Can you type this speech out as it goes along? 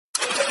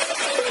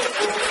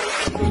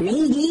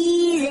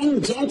Ladies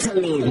and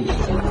gentlemen,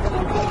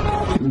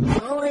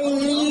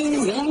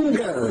 boys and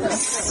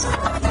girls,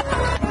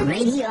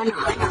 ready or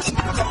not,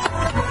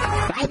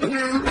 right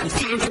now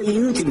it's time for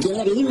you to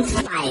get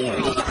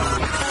inspired.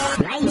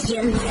 Right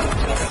here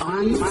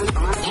on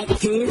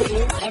Active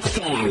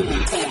FM.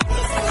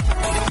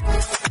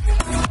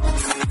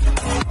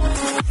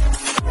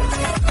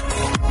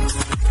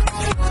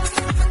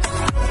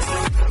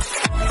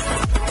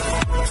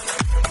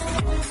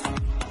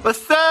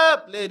 What's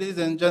up, ladies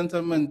and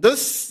gentlemen?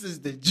 This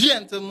is the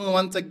Gentlemoon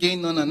once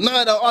again on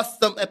another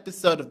awesome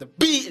episode of the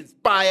Be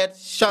Inspired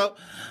Show.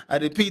 I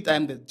repeat,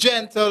 I'm the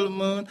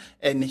Gentlemoon,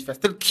 and if you're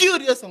still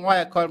curious on why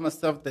I call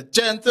myself the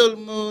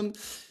Gentlemoon,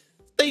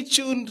 stay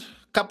tuned.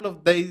 A couple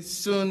of days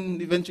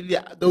soon, eventually,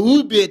 there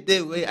will be a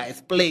day where I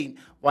explain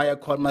why I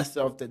call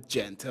myself the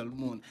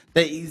Gentlemoon.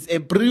 There is a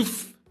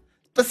brief,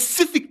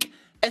 specific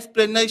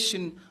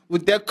explanation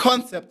with their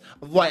concept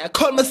of why I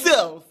call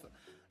myself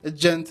a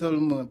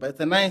Gentlemoon, but it's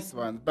a nice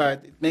one,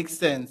 but it makes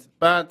sense.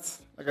 But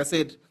like I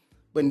said,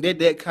 when that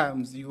day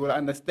comes, you will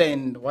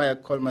understand why I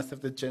call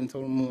myself the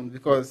Gentlemoon.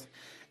 Because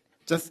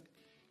just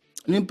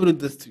let me put it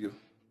this to you: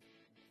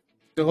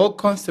 the whole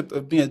concept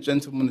of being a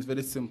gentleman is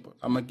very simple.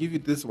 I'm gonna give you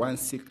this one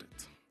secret.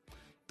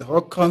 The whole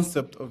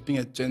concept of being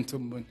a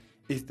gentleman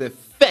is the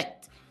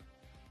fact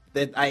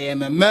that I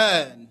am a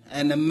man,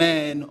 and a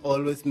man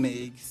always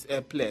makes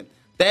a plan.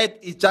 That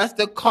is just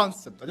the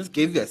concept. I just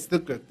gave you a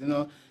secret,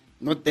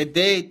 Not the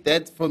day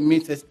that for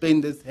me to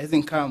explain this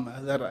hasn't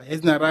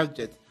arrived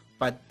yet,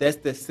 but that's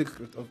the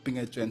secret of being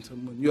a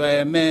gentleman. You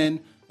are a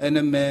man, and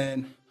a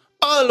man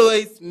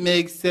always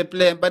makes a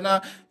plan. But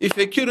now, if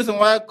you're curious on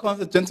why I call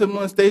myself a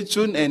gentleman, stay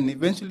tuned, and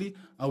eventually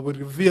I will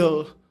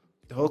reveal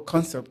the whole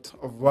concept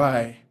of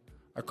why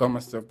I call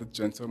myself the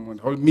gentleman,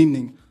 the whole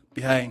meaning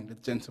behind the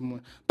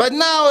gentleman. But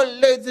now,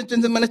 ladies and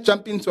gentlemen, let's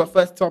jump into our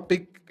first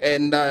topic.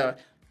 And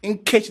in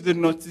case you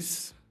didn't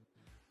notice,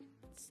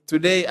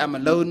 today I'm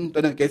alone,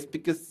 don't have guest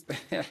speakers.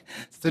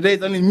 Today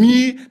it's only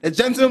me, the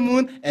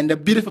Gentlemoon, and the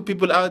beautiful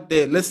people out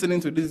there listening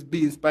to this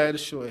Be Inspired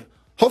show.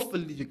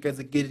 Hopefully you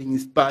guys are getting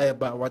inspired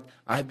by what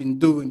I've been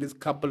doing this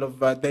couple of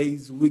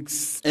days,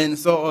 weeks, and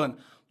so on.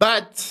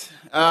 But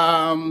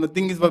the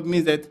thing is about me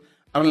is that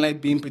I don't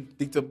like being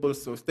predictable,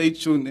 so stay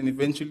tuned, and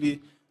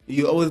eventually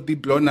you'll always be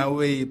blown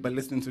away by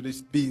listening to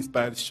this Be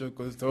Inspired show,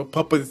 because the whole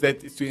purpose is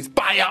that is to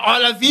inspire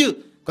all of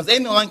you. Because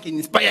anyone can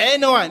inspire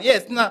anyone.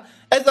 Yes, now,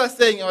 as I was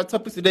saying, our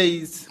topic today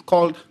is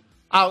called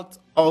Out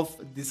of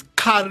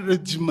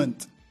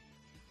Discouragement.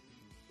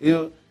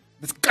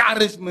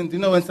 Discouragement.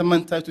 When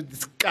someone tries to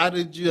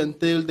discourage you and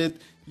tell that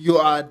you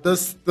are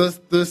this,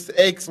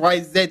 X, Y,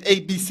 Z, A,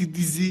 B, C,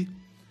 D, Z.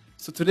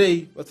 So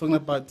today, we're talking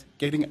about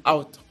getting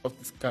out of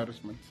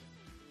discouragement.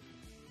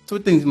 Two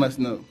things you must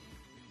know.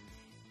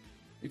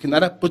 You can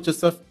either put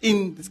yourself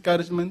in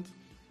discouragement,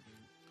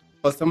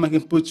 or someone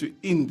can put you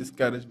in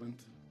discouragement.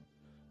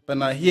 But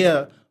now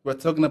here, we're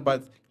talking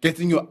about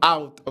getting you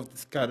out of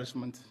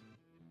discouragement.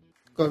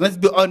 Because let's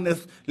be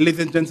honest, ladies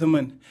and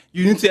gentlemen,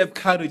 you need to have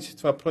courage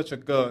to approach a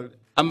girl.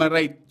 Am I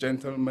right,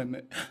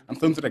 gentlemen? I'm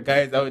talking to the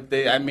guys out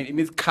there. I mean, it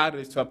needs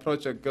courage to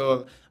approach a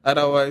girl.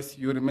 Otherwise,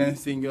 you remain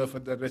single for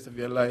the rest of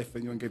your life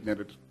and you won't get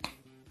married.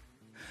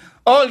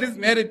 All these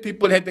married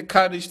people had the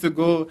courage to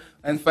go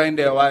and find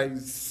their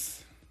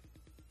wives.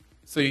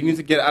 So you need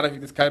to get out of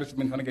your discouragement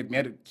if you want to get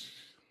married.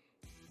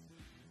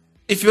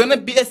 If you want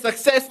to be a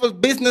successful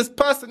business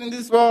person in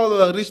this world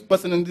or a rich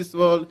person in this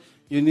world,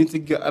 you need to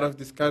get out of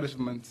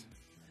discouragement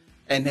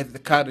and have the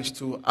courage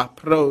to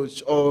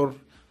approach or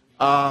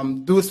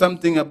do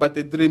something about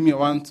the dream you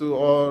want to.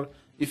 Or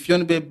if you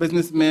want to be a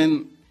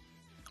businessman,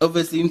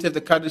 obviously you need to have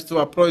the courage to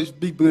approach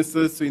big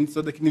businesses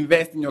so they can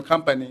invest in your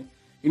company.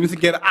 You need to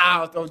get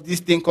out of this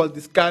thing called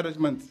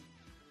discouragement.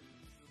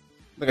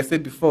 Like I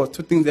said before,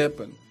 two things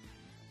happen.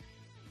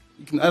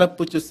 You can either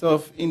put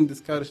yourself in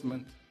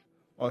discouragement,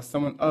 or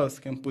someone else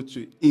can put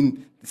you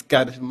in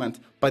discouragement.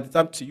 But it's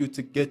up to you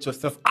to get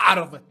yourself out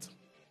of it.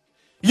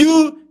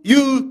 You,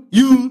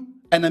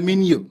 and I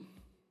mean you.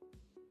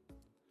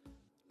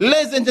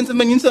 Ladies and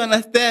gentlemen, you need to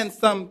understand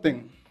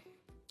something.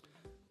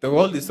 The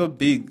world is so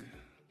big.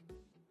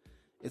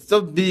 It's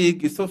so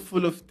big, it's so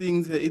full of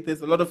things.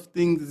 There's a lot of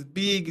things. It's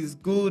big, it's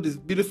good, it's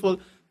beautiful.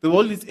 The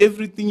world is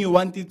everything you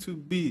want it to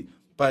be.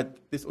 But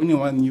there's only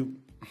one you.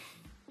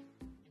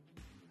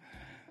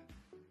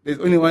 There's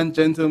only one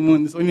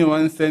Gentlemoon, there's only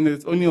one Senator,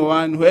 there's only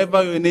one,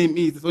 whoever your name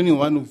is, there's only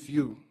one of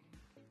you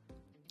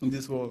in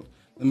this world.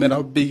 No matter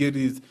how big it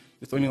is,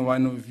 there's only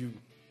one of you.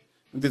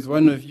 And there's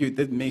one of you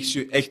that makes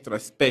you extra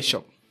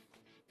special.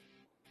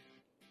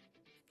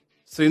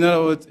 So in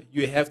other words,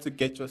 you have to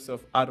get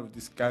yourself out of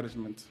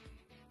discouragement.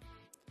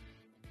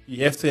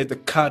 You have to have the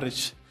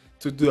courage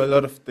to do a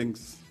lot of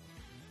things.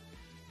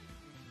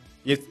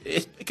 Yes,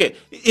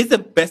 it's the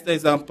best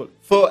example.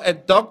 For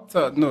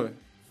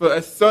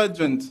a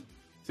surgeon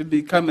to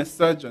become a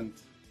surgeon,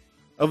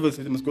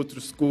 obviously they must go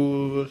through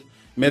school,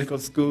 medical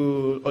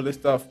school, all this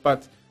stuff,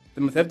 but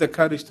they must have the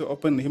courage to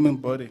open the human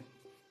body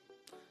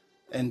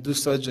and do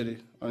surgery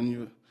on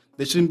you.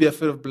 they shouldn't be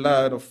afraid of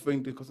blood or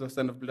faint because of the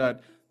sign of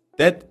blood.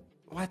 That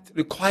what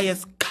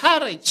requires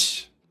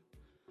courage.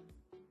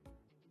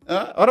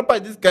 What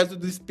about these guys who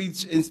do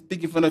speech and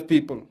speak in front of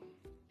people?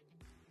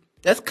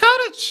 That's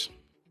courage.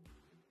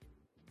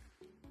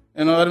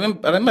 You know, I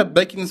remember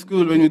back in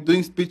school when we were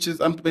doing speeches,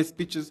 unprepared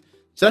speeches,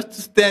 just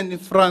to stand in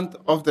front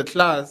of the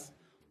class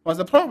was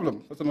a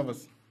problem for some of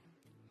us.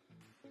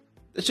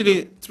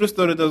 Actually, true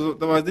story, there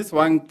was this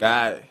one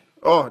guy.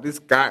 So this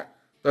guy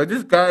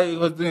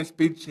was doing a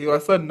speech. He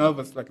was so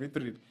nervous, like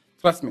literally.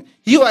 Trust me.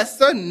 He was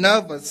so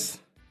nervous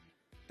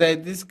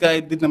that this guy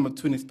did number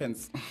 2 in his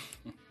pants.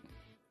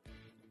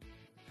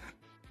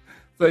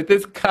 So it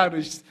takes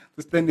courage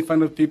to stand in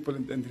front of people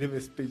and deliver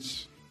a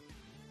speech.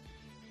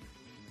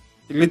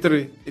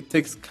 It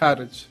takes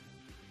courage.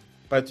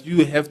 But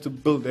you have to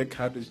build that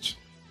courage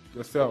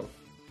yourself.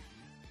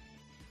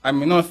 I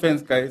mean, no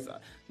offense, guys.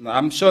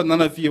 I'm sure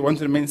none of you want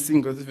to remain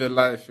single with your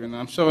life. You know,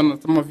 I'm sure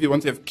some of you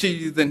want to have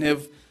kids and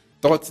have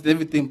daughters and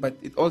everything, but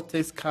it all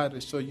takes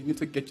courage. So you need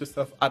to get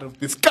yourself out of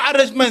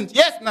discouragement.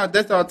 Yes, now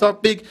that's our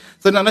topic.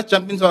 So now let's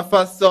jump into our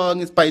first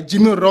song. It's by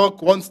Jimmy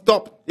Rock, Won't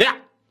Stop. Yeah.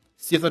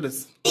 See you for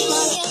this.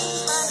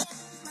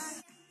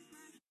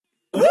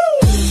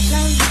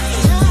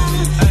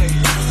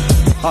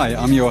 Hi,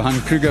 I'm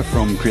Johan Kruger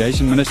from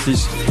Creation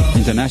Ministries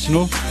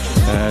International.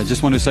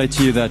 Just want to say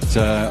to you that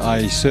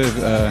I serve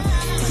a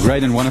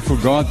great and wonderful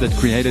God that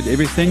created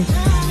everything,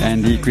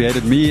 and He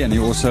created me and He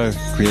also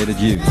created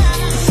you.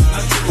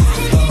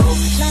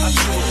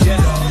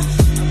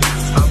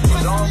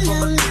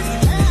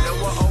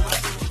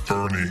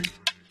 Ernie,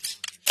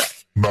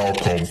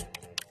 Malcolm,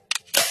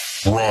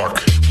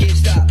 Rock. Can't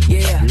stop,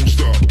 yeah. Won't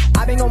stop.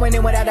 I've been going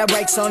in without the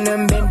brakes on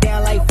them, been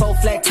down like 4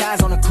 flat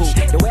tires on the coupe.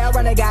 The way I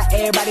run, I got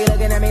everybody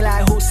looking at me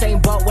like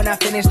Usain Bolt when I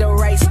finish the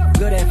race.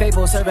 Good and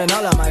faithful, serving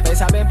all of my face.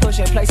 I've been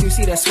pushing place, you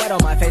see the sweat on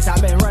my face.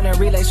 I've been running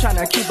relays, trying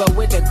to keep up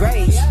with the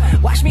grades.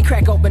 Watch me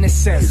crack open the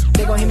sense.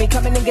 They gon' hear me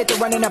coming and get the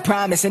running, I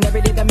promise. And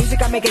every day the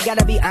music I make, it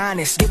gotta be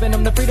honest. Giving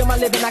them the freedom I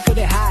live in, I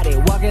couldn't hide it.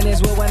 Walking this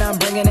wood when I'm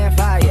bringing that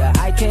fire.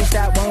 I can't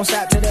stop, won't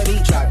stop till the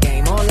beat drop.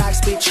 Game on lock,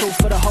 spit truth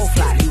for the whole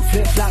flock. You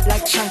flip flop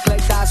like chunk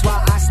like thighs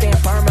while I stand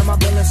firm in my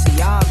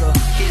Balenciaga.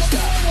 Can't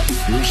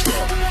stop. Won't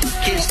stop.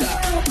 Can't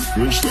stop.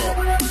 Won't stop.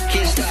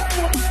 Can't stop.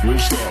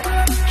 Won't stop.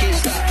 Can't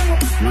stop.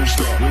 Won't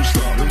stop. Won't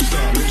stop. Won't stop.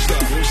 Won't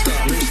stop. Won't stop. Won't stop. Won't stop. Won't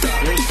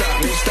stop. Won't stop. Won't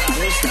stop. Won't stop. Won't stop. Won't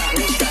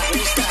stop.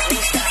 Can't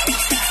stop.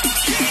 Won't stop.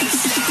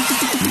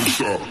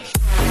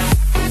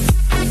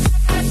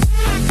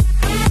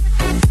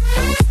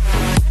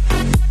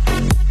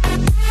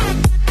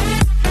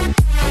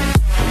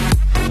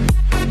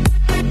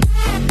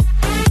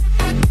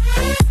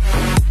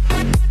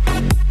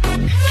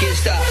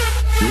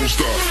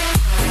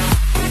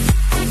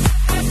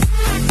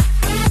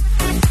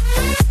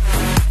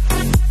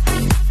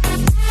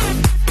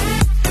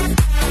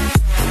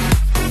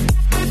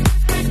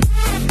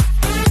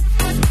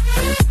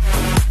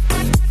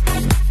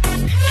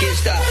 Can't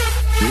stop.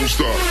 Won't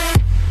stop.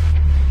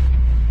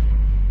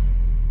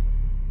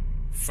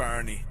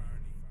 Fernie.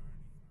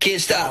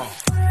 Can't stop.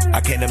 I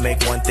came to make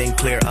one thing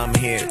clear, I'm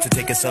here to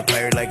take us up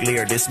higher like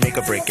Lear. This make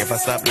a break. If I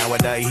stop now, I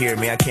die here.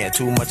 Me, I can't.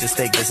 Too much at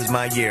stake. This is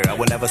my year. I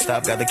will never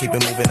stop. Gotta keep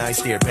it moving. I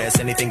steer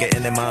past anything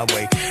getting in my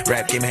way.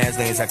 Rap game has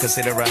lanes. I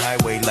consider a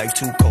highway. Like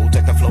too cold.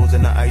 Take the flows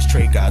in the ice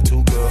tray. Got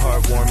too good.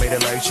 Heart warm. Made a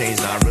life change.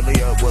 Not really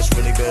up. What's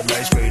really good?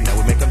 Life's great. Now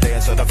we make them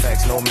dance. So the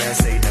facts no man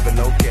say. Never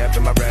no cap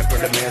in my rap. For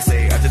the man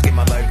say. I just give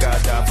my life. God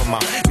died for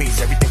mine.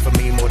 Means everything for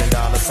me more than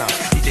dollar sign.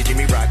 DJ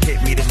Jimmy Rock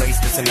hit me the lace.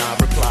 This and I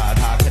replied.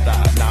 How could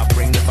I not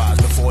bring the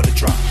vibes before the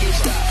drop? Can't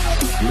stop.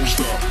 Won't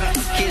stop.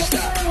 Can't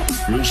stop.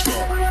 Won't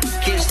stop.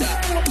 Can't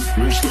stop.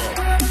 Won't stop.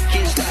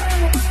 Can't stop.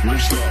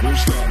 Won't stop. Won't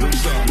stop. Won't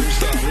stop. Won't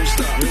stop. Won't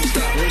stop. Won't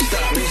stop. Won't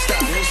stop. Won't stop. Won't stop.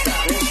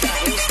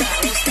 Won't stop. Won't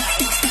stop. Won't stop.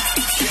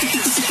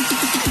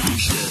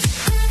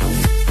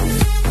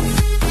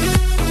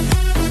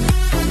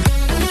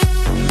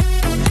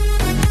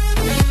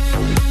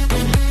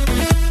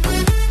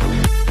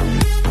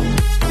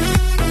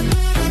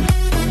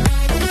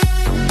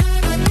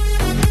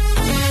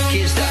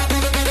 Can't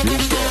stop. Can't stop.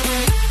 Won't stop. Can't stop. Won't stop. Can't stop. Won't stop. Can't stop. Won't stop.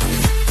 Can't stop. Won't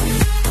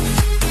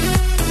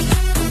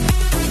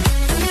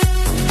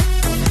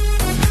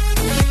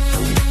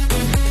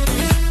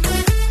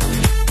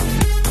stop.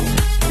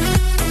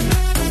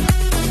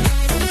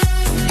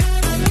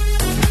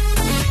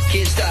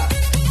 Can't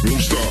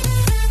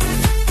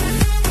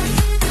stop.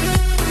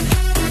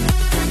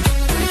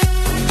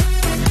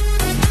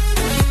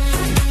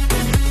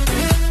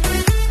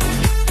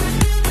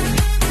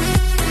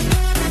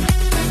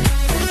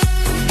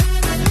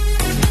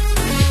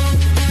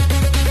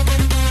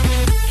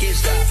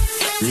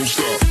 Won't stop. Won't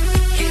stop.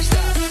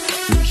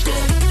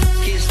 Can't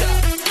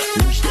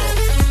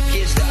stop. Won't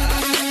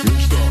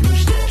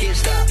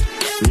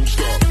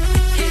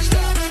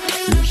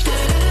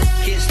stop.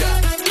 Can't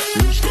stop.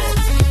 Won't stop.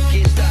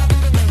 Can't stop. Won't stop.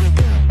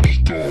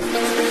 Can't stop.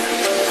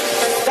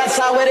 That's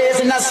how it is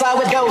and that's how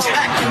it goes.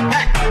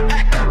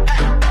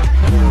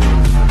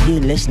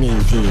 You're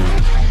listening to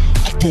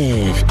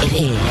Active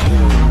FM.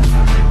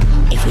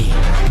 FM.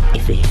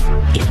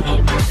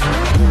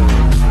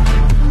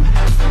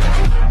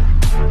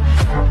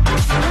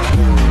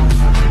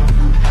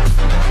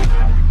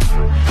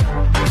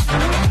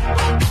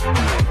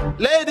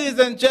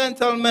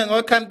 gentlemen,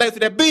 welcome back to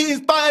the Be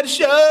Inspired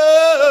Show.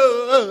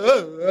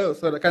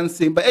 Sorry, I can't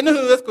sing, but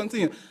anyway, let's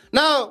continue.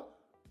 Now,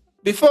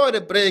 before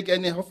the break,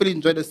 and hopefully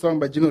enjoy the song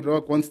by Jimmy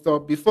Rock, Won't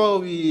Stop. Before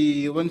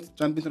we went to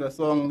jump into the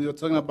song, we were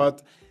talking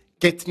about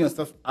getting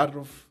yourself out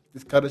of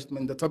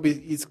discouragement. The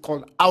topic is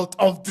called Out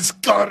of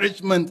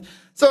Discouragement.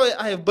 So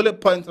I have bullet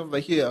points over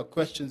here,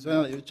 questions,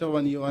 whichever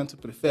one you want to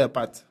prefer.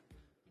 But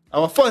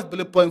our first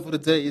bullet point for the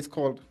day is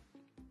called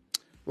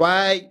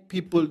Why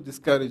People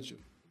Discourage You.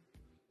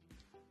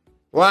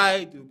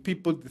 Why do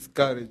people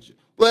discourage you?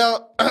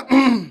 Well,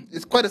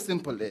 it's quite a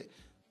simple.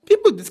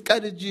 People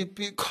discourage you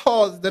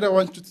because they don't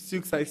want you to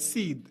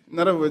succeed. In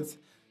other words,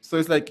 so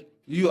it's like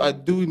you are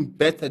doing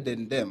better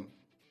than them.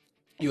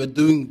 You are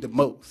doing the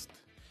most.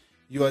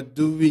 You are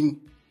doing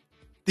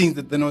things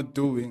that they're not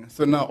doing.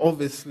 So now,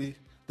 obviously,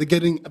 they're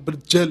getting a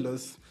bit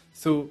jealous.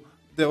 So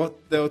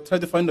they'll try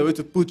to find a way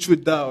to put you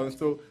down.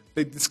 So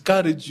they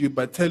discourage you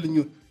by telling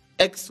you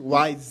X,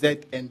 Y, Z,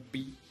 and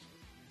B.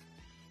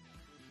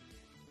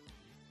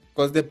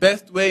 Because the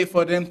best way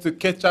for them to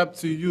catch up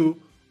to you,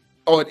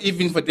 or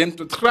even for them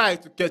to try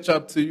to catch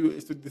up to you,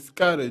 is to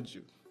discourage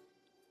you.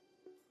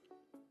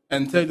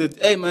 And tell you that,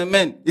 hey, my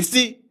man, you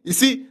see,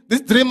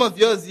 this dream of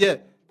yours here,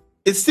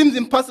 it seems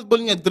impossible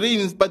in your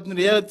dreams, but in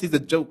reality it's a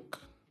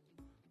joke.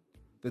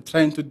 They're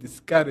trying to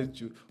discourage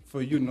you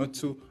for you not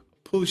to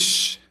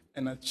push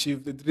and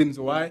achieve the dreams.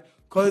 Why?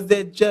 Because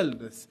they're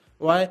jealous.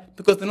 Why?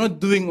 Because they're not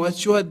doing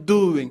what you are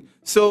doing.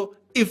 So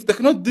if they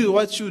cannot do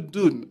what you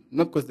do,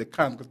 not because they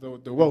can't,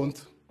 because they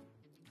won't,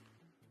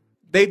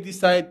 they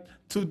decide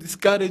to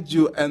discourage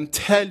you and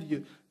tell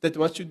you that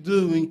what you're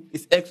doing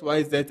is X,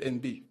 Y, Z,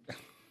 and B.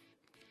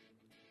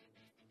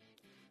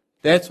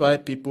 That's why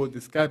people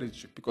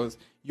discourage you, because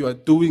you are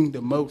doing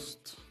the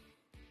most.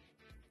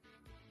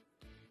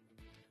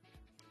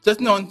 Just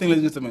know one thing,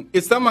 ladies and gentlemen.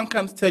 If someone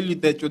comes to tell you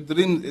that your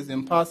dream is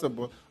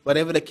impossible,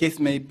 whatever the case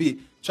may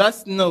be,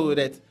 just know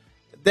that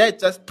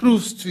just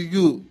proves to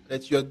you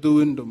that you're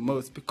doing the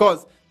most,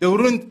 because they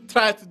wouldn't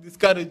try to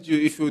discourage you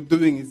if you're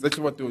doing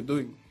exactly what they were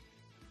doing.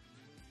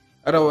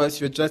 Otherwise,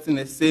 you're just in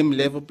the same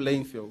level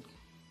playing field.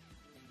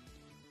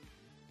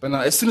 But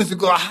now, as soon as you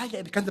go higher,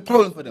 it becomes a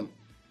problem for them.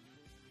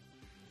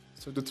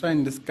 So they try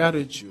and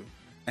discourage you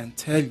and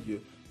tell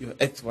you you're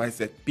X, Y,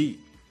 Z, B.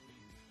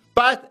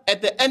 But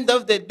at the end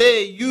of the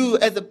day, you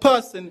as a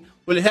person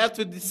will have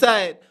to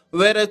decide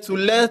whether to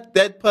let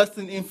that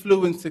person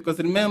influence you. Because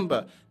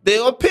remember,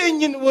 their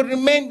opinion will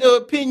remain their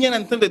opinion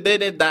until the day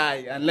they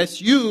die,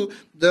 unless you,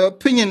 the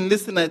opinion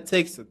listener,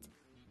 takes it.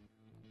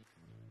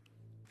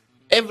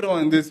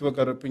 Everyone in this world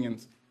got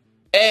opinions.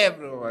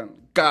 Everyone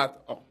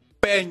got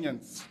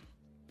opinions.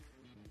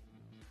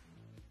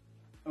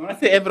 And when I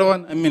say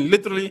everyone, I mean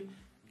literally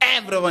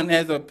everyone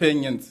has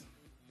opinions.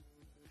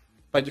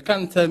 But you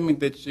can't tell me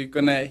that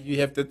you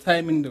have the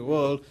time in the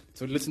world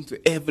to listen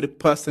to every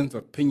person's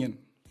opinion.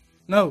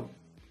 No.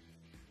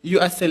 You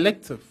are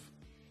selective.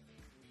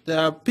 There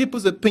are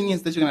people's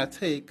opinions that you're going to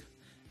take,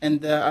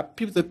 and there are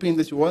people's opinions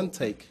that you won't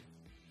take.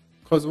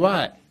 Because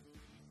why?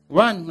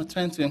 One, we're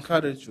trying to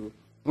encourage you.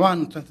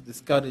 One, we're trying to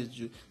discourage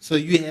you. So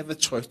you have a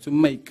choice to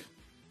make.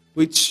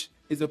 Which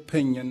is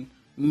opinion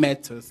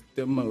matters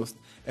the most,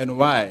 and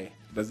why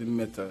does it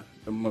matter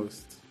the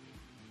most?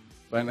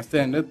 But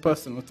understand, that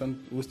person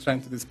who's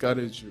trying to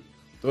discourage you,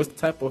 those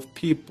type of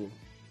people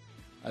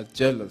are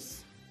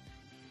jealous.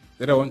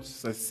 They don't want you to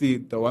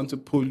succeed. They want to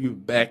pull you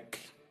back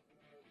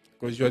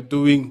because you're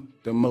doing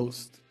the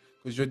most,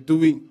 because you're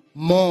doing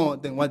more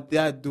than what they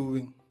are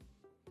doing.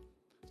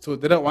 So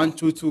they don't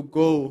want you to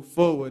go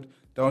forward.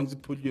 They want to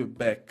pull you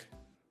back.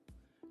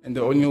 And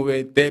the only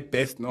way they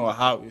best know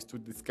how is to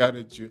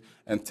discourage you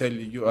and tell you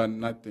you are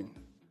nothing,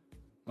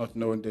 not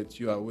knowing that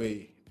you are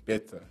way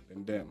better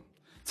than them.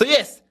 So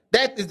yes,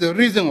 that is the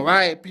reason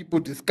why people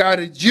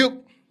discourage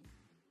you.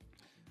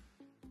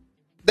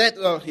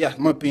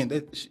 My opinion,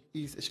 that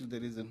is actually the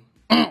reason.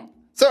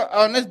 So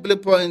our next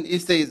bullet point,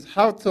 it says,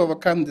 how to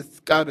overcome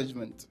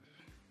discouragement.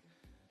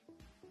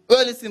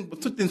 Well, it's simple.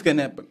 Two things can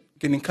happen. You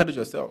can encourage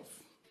yourself,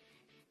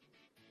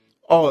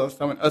 or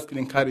someone else can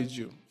encourage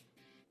you.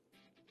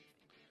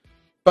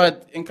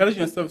 But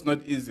encouraging yourself is not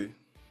easy,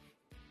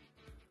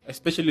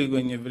 especially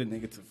when you're very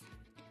negative.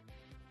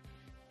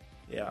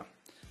 Yeah,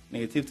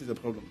 negativity is a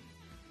problem.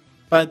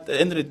 But at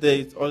the end of the day,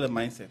 it's all a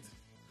mindset.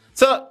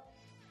 So,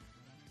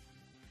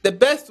 the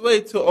best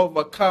way to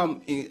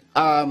overcome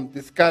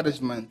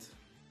discouragement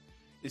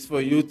is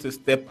for you to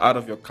step out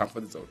of your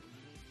comfort zone.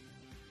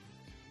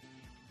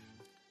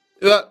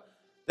 Well,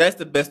 that's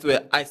the best way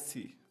I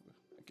see.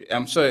 Okay,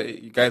 I'm sure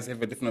you guys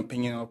have a different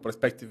opinion or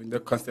perspective in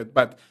the concept,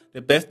 but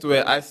the best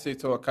way I see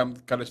to overcome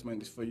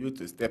discouragement is for you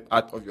to step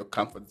out of your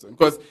comfort zone.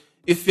 Because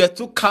if you're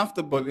too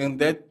comfortable in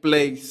that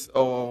place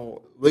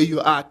or where you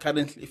are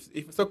currently, if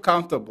you're so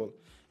comfortable,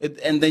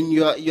 and then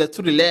you're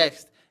too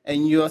relaxed,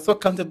 and you are so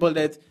comfortable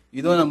that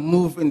you don't want to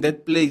move in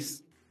that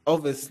place,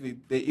 obviously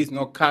there is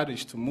no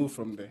courage to move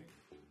from there.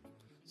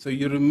 So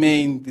you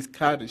remain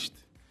discouraged.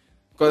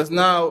 Because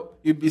now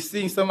you'll be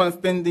seeing someone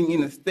standing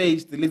in a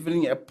stage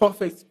delivering a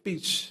perfect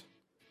speech,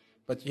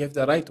 but you have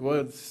the right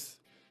words,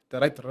 the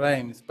right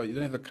rhymes, but you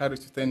don't have the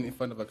courage to stand in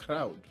front of a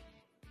crowd.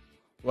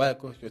 Why?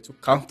 Because you're too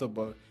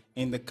comfortable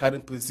in the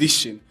current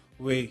position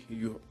where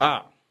you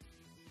are.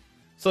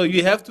 So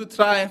you have to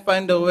try and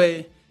find a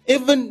way,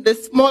 even the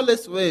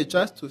smallest way,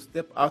 just to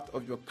step out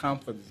of your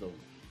comfort zone.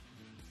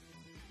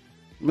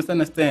 You must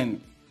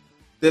understand,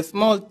 the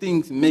small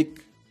things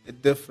make a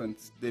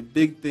difference. The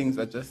big things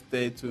are just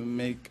there to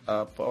make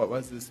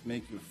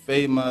make you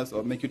famous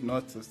or make you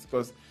noticed.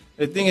 Because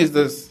the thing is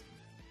this,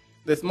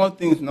 the small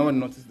things, no one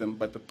notices them,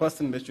 but the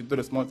person that you do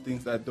the small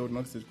things that don't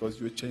notice it because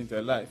you change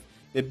their life.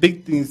 The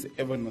big things,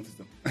 everyone notices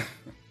them.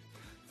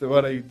 So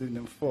what are you doing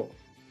them for?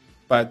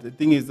 But the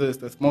thing is this,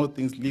 the small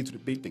things lead to the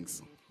big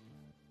things.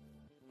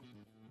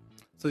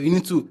 So you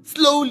need to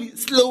slowly,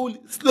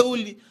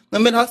 no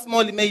matter how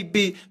small it may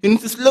be, you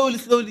need to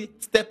slowly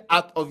step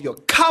out of your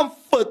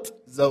comfort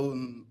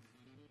zone.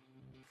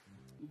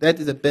 That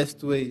is the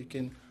best way you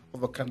can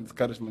overcome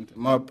discouragement,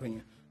 in my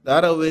opinion. The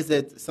other way is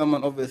that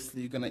someone,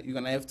 obviously, you're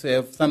gonna have to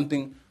have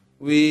something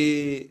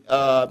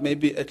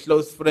maybe a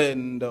close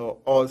friend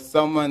or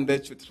someone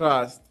that you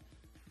trust.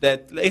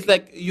 That it's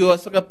like you're a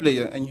soccer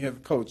player and you have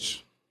a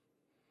coach.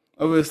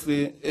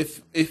 Obviously,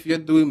 if you're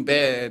doing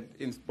bad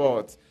in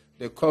sports,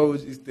 the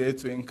coach is there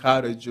to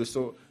encourage you.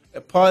 So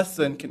a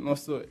person can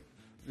also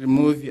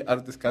remove you out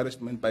of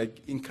discouragement by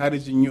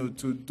encouraging you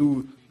to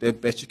do the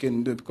best you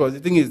can do. Because the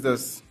thing is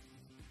this,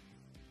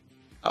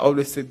 I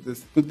always say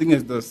this, the thing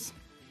is this,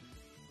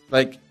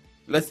 like,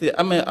 let's say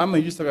I'm a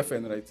huge soccer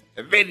fan, right?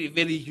 A very,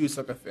 very huge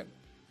soccer fan.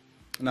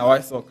 Now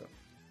I soccer.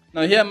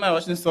 Now here am I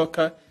watching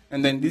soccer,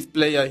 and then this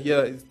player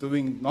here is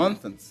doing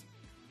nonsense.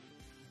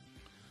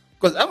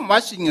 Because I'm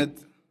watching it,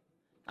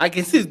 I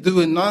can see he's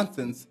doing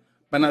nonsense,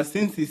 but now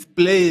since he's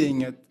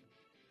playing it,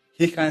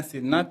 he can't see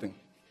nothing.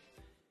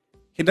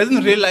 He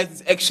doesn't realize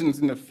his actions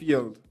in the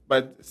field,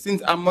 but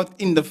since I'm not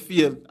in the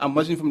field, I'm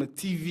watching from the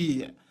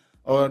TV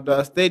or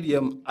the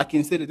stadium, I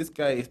can see that this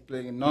guy is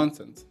playing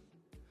nonsense.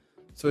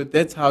 So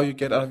that's how you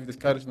get out of your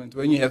discouragement,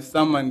 when you have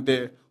someone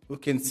there who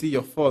can see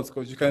your faults,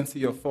 because you can't see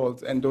your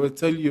faults, and they will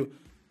tell you,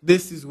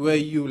 this is where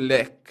you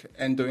lack,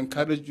 and they'll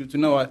encourage you to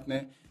know what,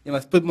 you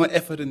must put more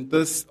effort in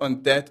this,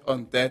 on that.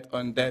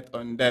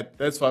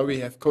 That's why we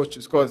have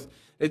coaches, because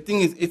the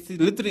thing is, it's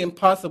literally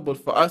impossible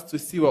for us to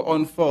see our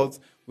own faults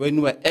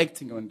when we're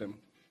acting on them.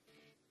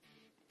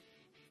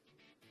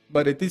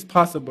 But it is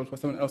possible for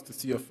someone else to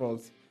see your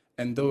faults,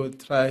 and they will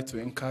try to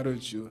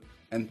encourage you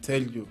and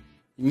tell you,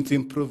 you need to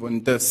improve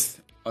on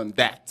this, on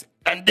that,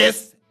 and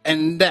this,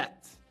 and that.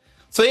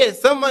 So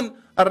yes, someone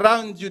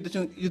around you that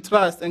you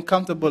trust and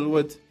comfortable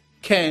with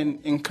can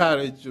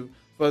encourage you.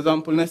 For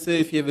example, let's say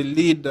if you have a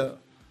leader,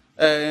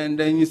 and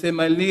then you say,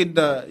 my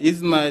leader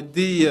is my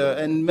dear,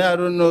 and I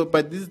don't know,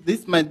 but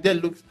this my dear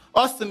looks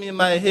awesome in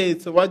my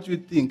head, so what do you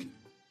think?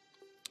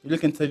 You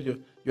can tell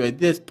you, your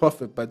idea is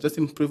perfect, but just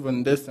improve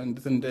on this and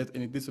this and that,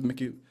 and this will make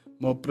you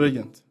more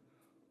brilliant.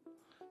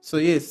 So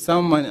yes,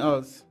 someone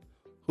else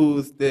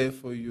who's there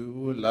for you,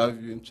 who will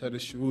love you and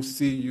cherish you, who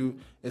see you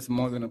as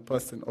more than a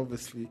person,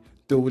 obviously,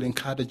 they will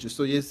encourage you.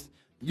 So yes,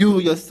 you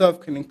yourself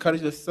can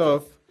encourage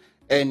yourself,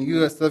 and you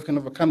yourself can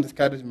overcome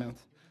discouragement.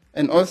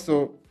 And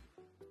also,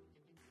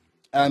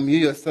 you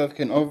yourself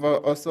can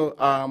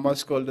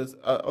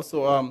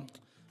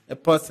a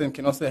person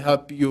can also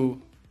help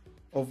you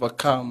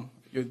overcome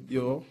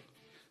your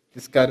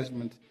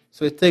discouragement.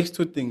 So it takes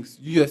two things.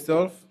 You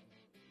yourself,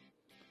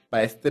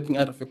 by stepping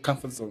out of your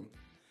comfort zone.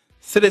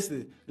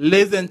 Seriously,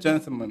 ladies and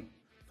gentlemen,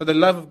 for the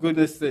love of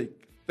goodness sake,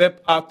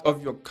 step out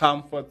of your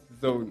comfort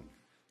zone.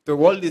 The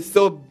world is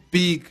so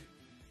big,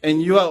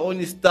 and you are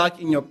only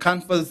stuck in your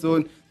comfort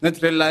zone,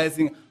 not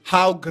realizing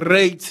how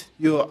great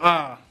you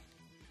are.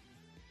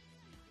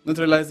 Not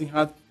realizing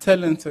how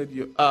talented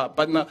you are.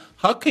 But now,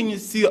 how can you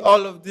see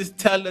all of these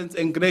talents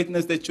and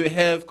greatness that you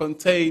have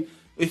contained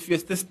if you're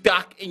still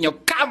stuck in your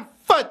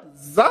comfort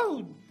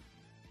zone?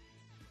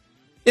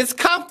 It's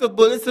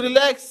comfortable, it's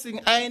relaxing,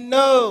 I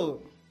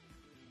know.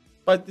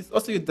 But it's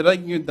also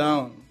dragging you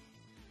down.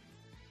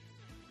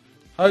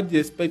 How do you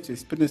expect to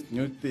experience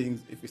new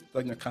things if you're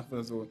stuck in your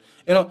comfort zone?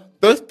 You know,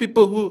 those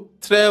people who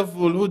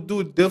travel, who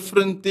do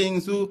different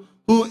things, who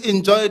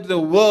enjoy the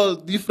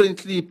world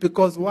differently,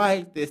 because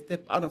why? They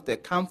step out of their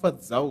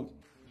comfort zone.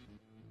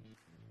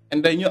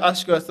 And then you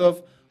ask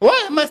yourself,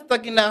 why am I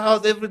stuck in the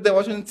house every day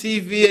watching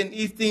TV and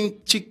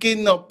eating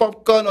chicken or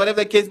popcorn, or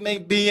whatever the case may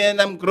be,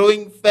 and I'm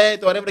growing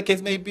fat, or whatever the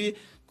case may be?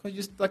 Because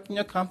you're stuck in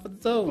your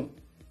comfort zone.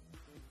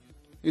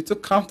 You're too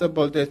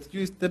comfortable that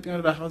you stepping out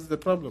of the house is the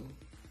problem.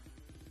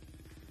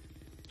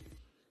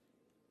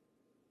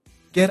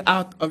 Get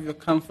out of your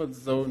comfort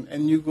zone,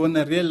 and you're going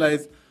to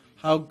realize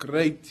how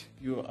great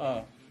you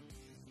are.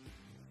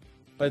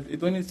 But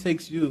it only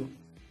takes you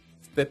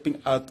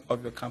stepping out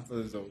of your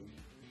comfort zone.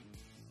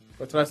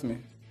 But trust me,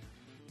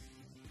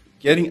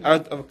 getting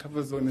out of a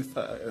comfort zone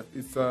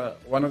is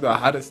one of the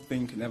hardest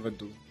things you can ever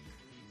do.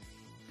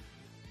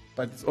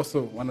 But it's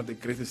also one of the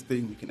greatest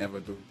things you can ever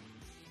do.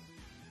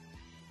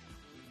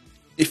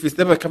 If you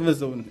step out of a comfort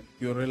zone,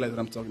 you'll realize what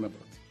I'm talking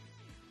about.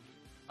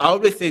 I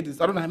always say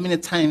this. I don't know how many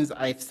times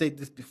I've said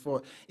this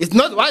before. It's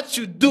not what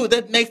you do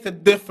that makes a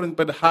difference,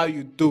 but how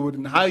you do it.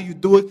 And how you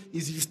do it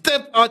is you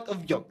step out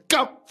of your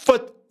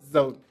comfort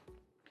zone.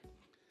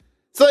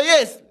 So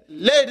yes,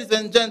 ladies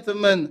and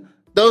gentlemen,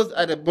 those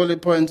are the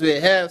bullet points we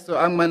have. So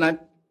I'm going to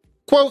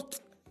quote.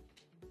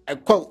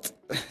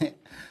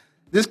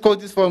 This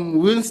quote is from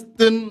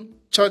Winston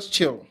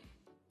Churchill.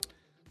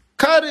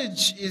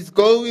 Courage is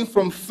going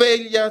from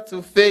failure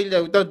to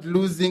failure without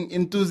losing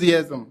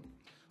enthusiasm.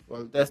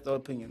 Well, that's the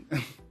opinion.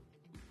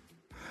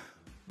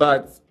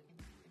 But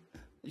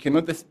you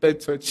cannot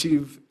expect to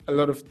achieve a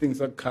lot of things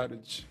without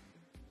courage.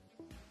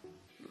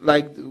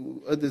 Like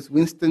this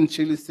Winston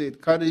Churchill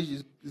said,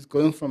 courage is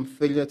going from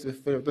failure to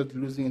failure without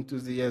losing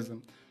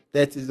enthusiasm.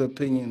 That's his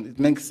opinion. It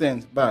makes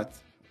sense, but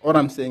all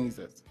I'm saying is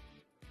that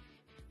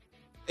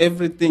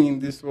everything in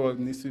this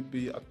world needs to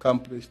be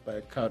accomplished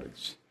by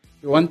courage.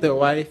 You want a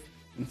wife,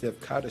 you need to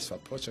have courage to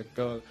approach a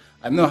girl.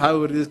 I know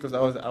how it is because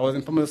I was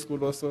in primary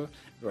school also.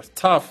 It was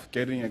tough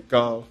getting a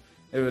girl,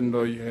 even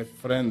though you have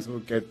friends who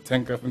get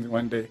 10 girlfriends in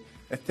one day.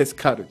 It takes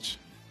courage.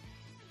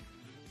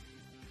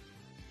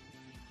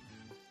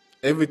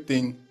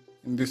 Everything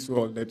in this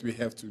world that we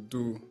have to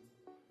do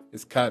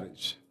is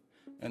courage.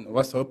 And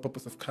what's the whole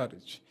purpose of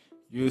courage?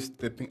 You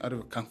stepping out of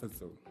your comfort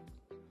zone.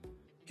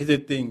 Here's the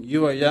thing,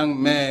 you are a young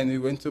man,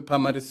 you went to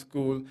primary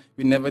school,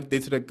 you never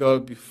dated a girl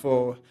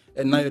before,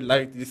 and now you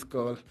like this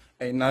girl,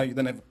 and now you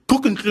don't have a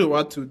fucking clue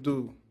what to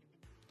do.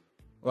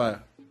 Why?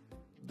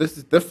 This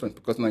is different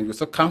because now you're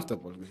so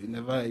comfortable. You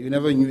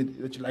never knew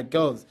that you like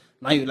girls.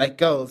 Now you like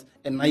girls,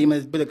 and now you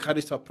must build the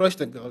courage to approach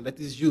the girl. That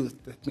is you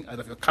stepping out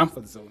of your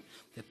comfort zone.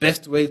 The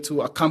best way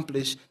to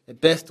accomplish, the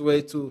best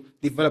way to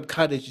develop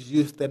courage is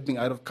you stepping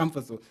out of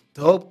comfort zone.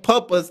 The whole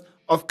purpose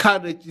of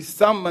courage is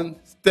someone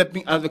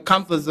stepping out of the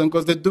comfort zone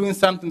because they're doing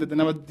something that they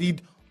never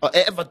did or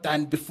ever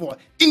done before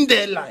in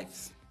their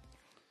lives.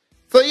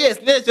 So yes,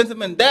 ladies and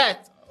gentlemen,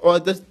 that or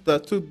just the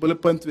 2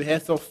 bullet points we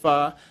had so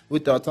far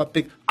with our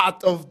topic,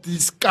 out of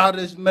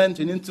discouragement.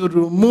 You need to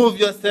remove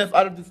yourself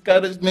out of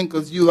discouragement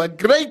because you are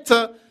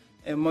greater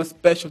and more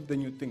special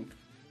than you think.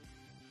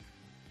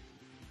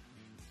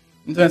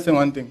 I'm trying to say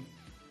one thing.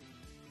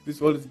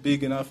 This world is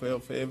big enough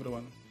for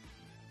everyone.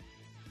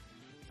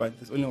 But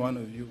there's only one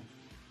of you.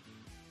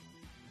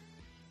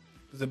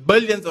 There's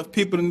billions of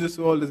people in this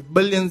world. There's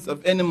billions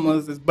of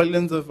animals. There's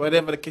billions of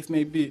whatever the case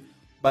may be.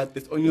 But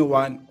there's only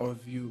one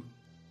of you.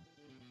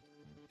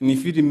 And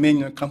if you remain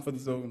in your comfort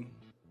zone,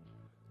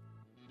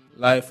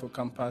 life will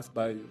come past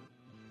by you.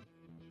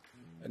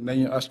 And then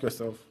you ask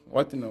yourself,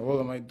 what in the world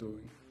am I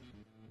doing?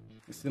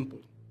 It's simple.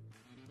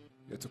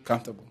 You're too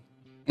comfortable.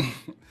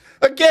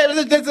 Okay,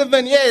 ladies and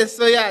gentlemen, yes,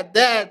 so yeah,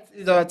 that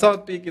is our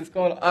topic. It's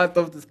called Out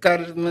of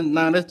Discouragement.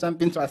 Now let's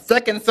jump into our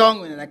second song.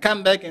 We're going to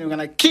come back and we're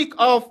going to kick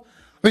off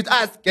with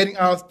us getting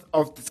out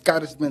of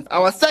discouragement.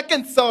 Our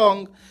second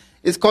song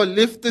is called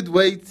Lifted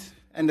Weight,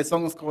 and the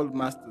song is called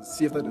Masters.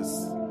 See after this.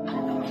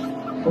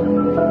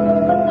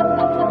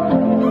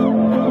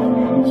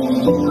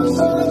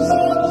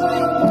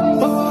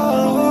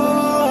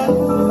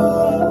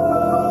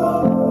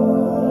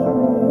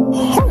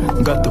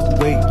 Got the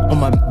weight on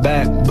my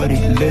back, but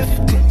it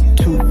lifted.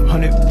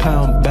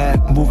 200-pound back,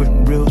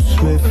 moving real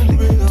swiftly.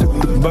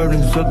 Took the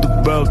burdens of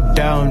the world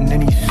down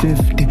and he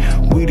sifted.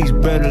 Wheaties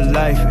bread of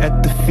life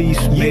at the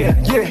feast. Yeah.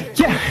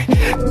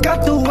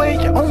 Got the weight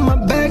on my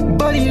back,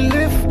 but he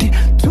lifted.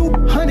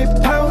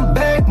 200-pound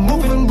back,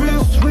 moving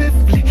real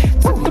swiftly.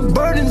 Took the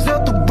burdens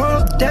of the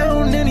world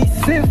down and he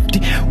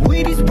sifted.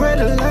 Wheaties bread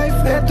of life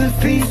at the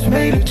feast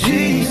made of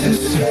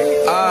Jesus.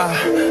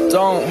 I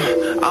don't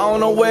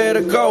know where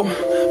to go.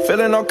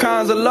 Feeling all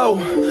kinds of low.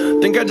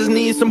 Think I just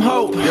need some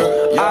hope.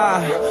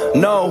 I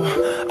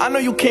know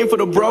you came for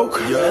the broke.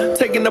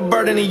 Taking the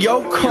burden and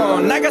yoke.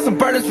 And I got some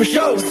burdens for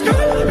shows.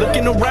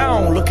 Looking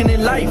around, looking at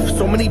life.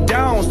 So many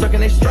downs, stuck in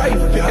their strife.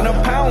 Picking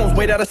up pounds,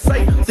 weight out of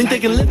sight. Think they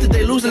can lift it,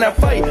 they losing that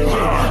fight.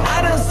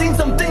 I done seen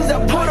some things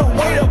that put a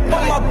weight up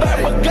on my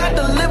back. But God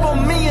deliver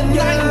me and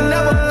I ain't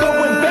never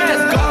going back.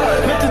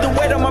 Lifted the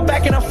weight on my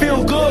back and I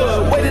feel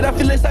good. Weighted, I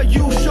feel it's how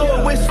you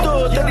should.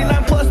 Withstood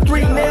 39 plus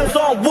 3 nails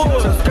on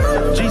wood.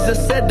 Jesus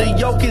said the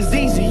yoke is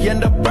easy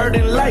and the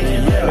burden light.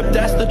 If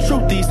that's the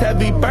truth, these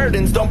heavy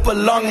burdens don't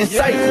belong in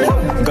sight.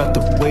 Got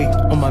the weight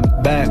on my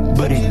back,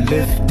 but it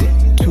lifted.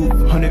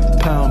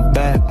 200-pound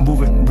back,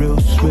 moving real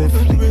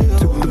swiftly.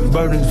 Took the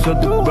burdens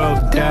of the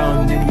world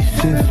down and he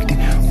sifted.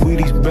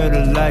 Wheaties bread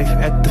of life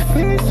at the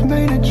feast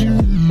made of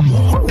juice.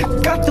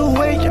 Got the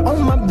weight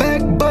on my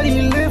back, but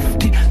he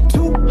lifted.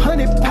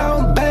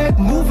 200-pound back,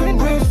 moving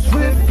real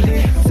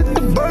swiftly. Took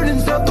the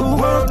burdens of the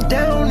world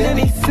down and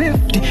he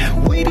sifted.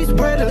 Wheaties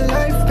bread of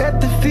life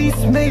at the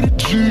feast made of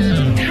juice.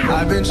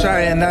 I've been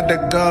trying not to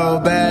go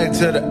back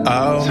to the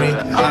old me.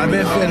 I've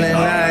been feeling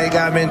like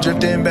I've been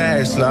drifting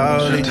back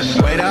slowly.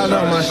 Weight out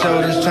on my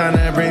shoulders trying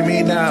to bring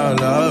me down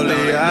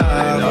lowly.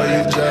 But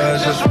you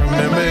just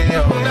remember you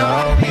don't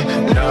know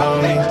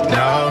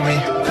me.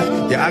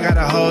 Yeah, I got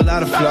a whole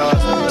lot of flaws,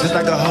 just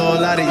like a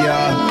whole lot of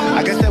y'all.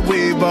 I guess that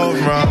we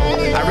both wrong.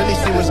 I really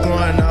see what's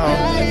going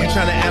on. You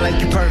trying to act like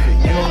you perfect,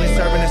 you only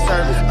serving the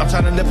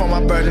to lift all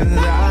my burdens.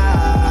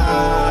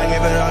 I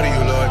give it all to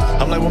you, Lord.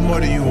 I'm like, what more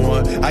do you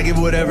want? I give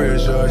whatever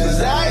is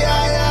yours. I'm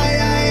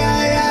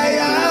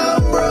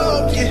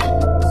broken,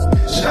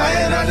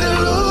 trying not to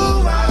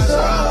lose my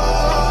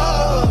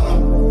soul.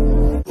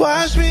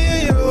 Wash me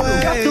in your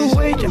ways. Got the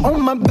weight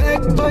on my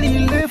back, body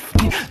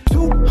lifted.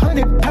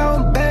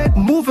 200-pound bag,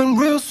 moving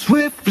real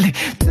swiftly.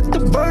 Took the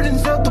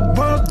burdens of the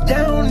world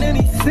down and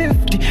he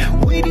sifted.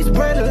 Wheaties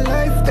bread of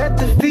life that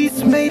the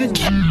feast made it.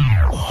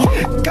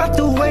 Got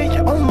the weight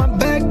on my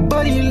back,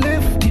 body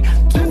lifted.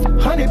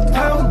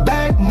 200-pound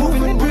bag,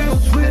 moving real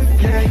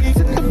swiftly.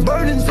 Took the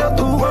burdens of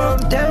the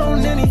world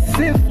down and he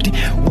sifted.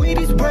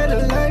 Wheaties bread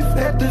of life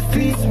that the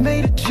feast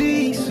made it.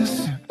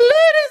 Jesus.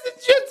 Ladies and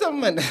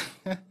gentlemen.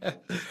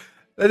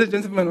 Ladies and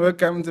gentlemen,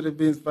 welcome to the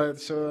Be Inspired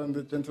Show. I'm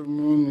the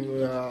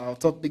Gentlemoon. Our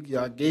topic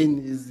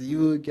again is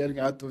you getting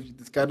out of your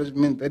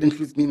discouragement. That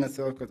includes me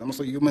myself because I'm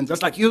also human,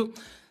 just like you.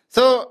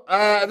 So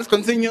let's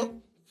continue.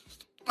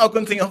 I'll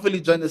continue.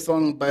 Hopefully, join the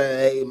song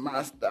by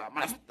Master.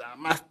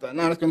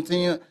 Now let's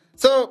continue.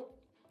 So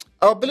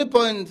our bullet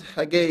point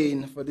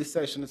again for this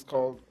session is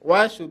called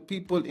 "Why should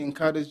people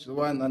encourage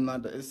one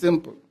another?" It's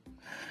simple.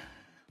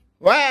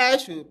 Why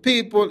should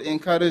people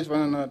encourage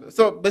one another?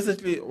 So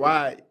basically,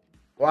 why?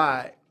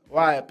 Why?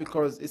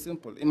 Because it's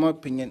simple. In my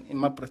opinion, in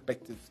my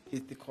perspective,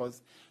 it's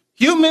because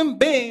human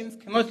beings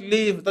cannot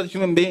live without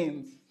human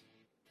beings.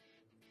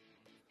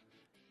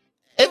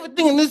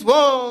 Everything in this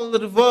world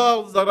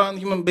revolves around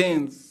human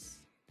beings.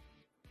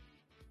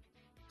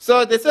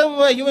 So the same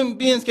way human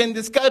beings can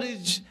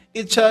discourage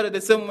each other,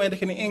 the same way they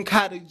can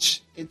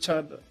encourage each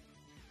other.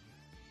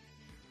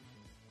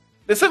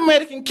 The same way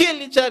they can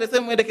kill each other, the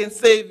same way they can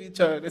save each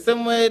other, the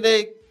same way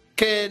they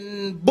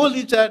can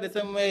bully each other, the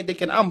same way they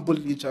can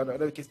unbully each other,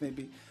 whatever the case may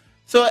be.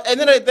 So at the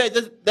end of the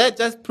day, that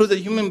just proves that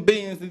human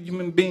beings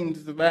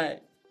survive.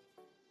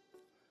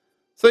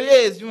 So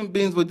yes, human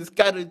beings will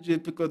discourage you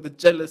because they're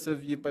jealous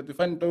of you, but you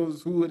find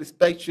those who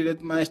respect you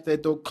that much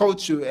that they'll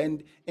coach you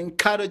and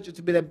encourage you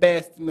to be the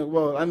best in the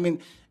world. I mean,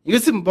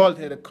 Usain Bolt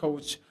had a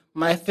coach.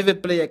 My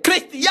favorite player,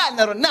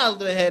 Cristiano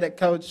Ronaldo, had a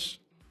coach.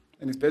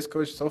 And his best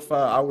coach so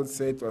far, I would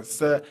say it was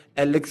Sir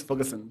Alex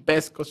Ferguson,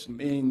 best coach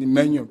in the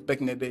menu back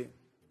in the day.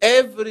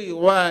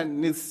 Everyone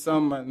needs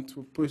someone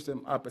to push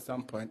them up at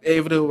some point.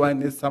 Everyone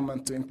needs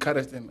someone to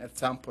encourage them at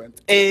some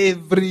point.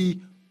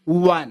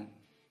 Everyone.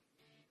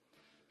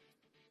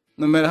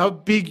 No matter how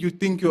big you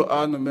think you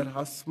are, no matter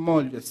how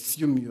small you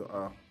assume you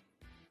are,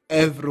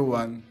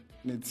 everyone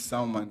needs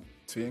someone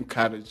to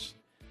encourage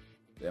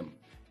them.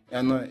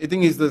 And the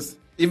thing is this,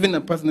 even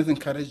a person that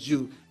encourages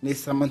you needs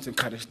someone to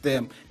encourage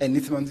them, and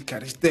needs someone to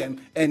encourage them,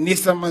 and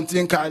needs someone to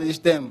encourage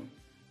them.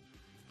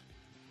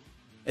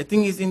 The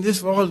thing is, in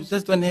this world, we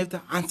just don't have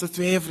the answer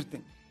to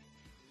everything.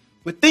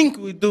 We think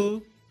we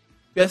do,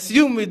 we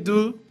assume we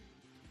do,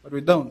 but we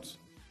don't.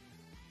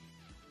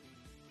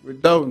 We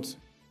don't.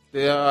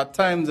 There are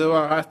times where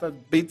our heart starts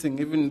beating,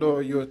 even though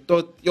you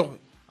thought,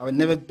 I will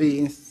never be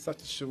in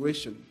such a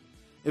situation.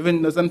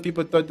 Even though some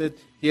people thought that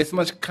he has so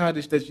much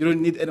courage that you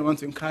don't need anyone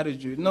to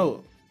encourage you.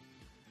 No.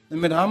 No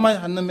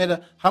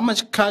matter how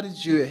much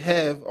courage you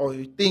have or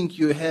you think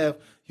you have,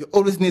 you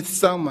always need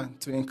someone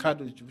to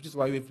encourage you, which is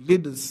why we have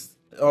leaders.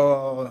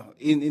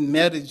 In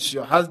marriage,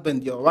 your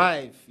husband, your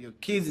wife, your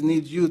kids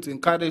need you to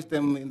encourage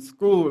them in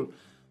school,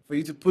 for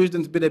you to push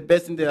them to be the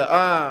best in their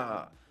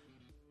art.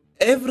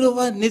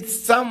 Everyone needs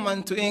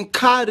someone to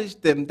encourage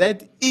them.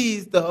 That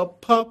is the whole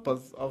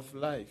purpose of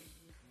life.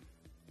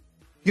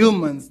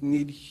 Humans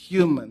need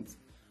humans,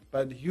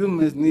 but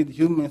humans need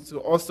humans to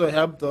also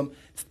help them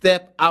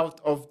step out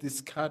of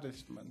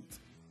discouragement.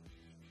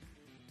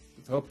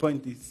 The whole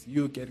point is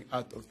you getting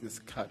out of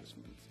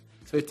discouragement.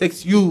 So it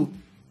takes you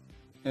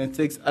and it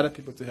takes other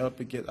people to help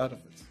you get out of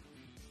it.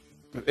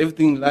 Because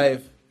everything in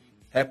life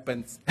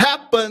happens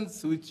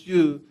with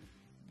you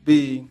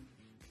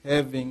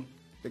having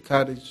the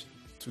courage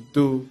to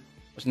do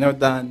what you've never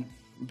done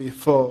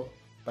before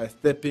by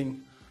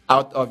stepping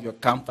out of your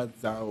comfort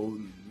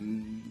zone.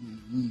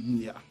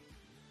 Yeah.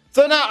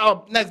 So now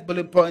our next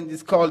bullet point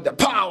is called the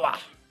power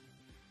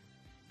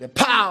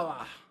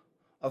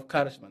of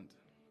encouragement.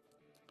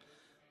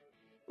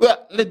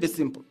 Well, let's be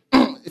simple.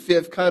 If you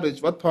have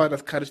courage, what power does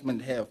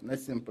encouragement have?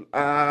 That's simple.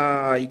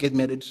 You get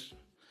married.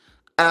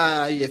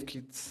 You have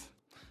kids.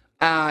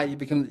 You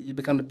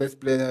become the best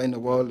player in the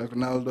world, like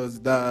Ronaldo's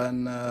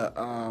done.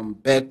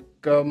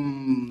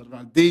 Beckham,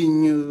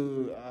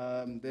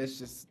 Ronaldinho. There's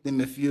just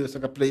name a few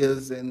soccer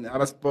players and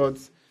other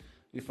sports.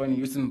 You find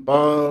Usain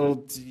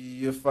Bolt.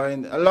 You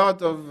find a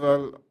lot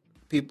of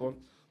people.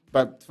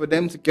 But for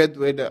them to get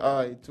where they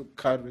are, it took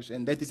courage,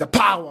 and that is the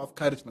power of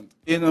encouragement.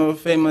 You know,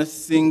 famous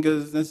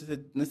singers,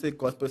 let's say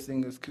gospel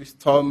singers, Chris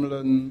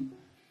Tomlin,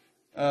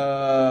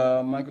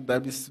 Michael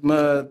W.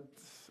 Smith,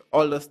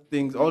 all those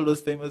things, all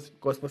those famous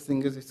gospel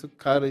singers, it took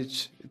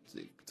courage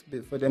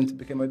for them to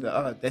become where they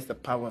are. That's the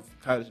power of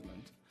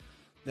encouragement.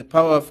 The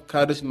power of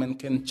encouragement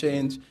can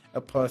change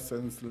a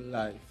person's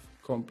life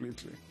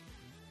completely.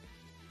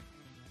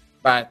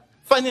 But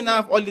funny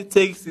enough, all it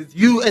takes is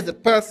you as a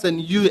person,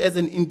 you as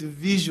an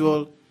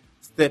individual,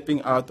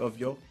 stepping out of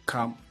your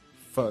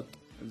comfort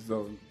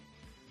zone.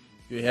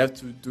 You have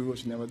to do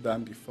what you never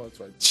done before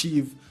to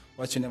achieve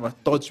what you never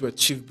thought you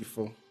achieved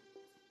before.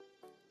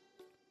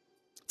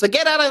 So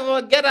get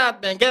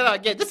out, man,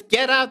 just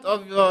get out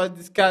of your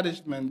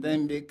discouragement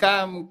and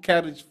become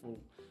courageful.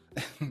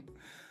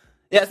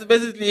 Yeah, so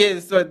basically,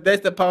 yes, so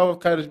that's the power of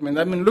encouragement.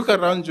 I mean, look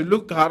around you,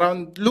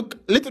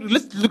 literally,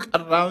 let's look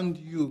around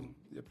you,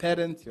 your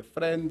parents, your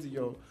friends,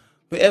 your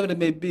whoever it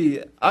may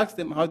be. Ask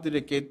them how did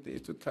they get there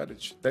to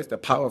courage. That's the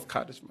power of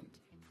encouragement.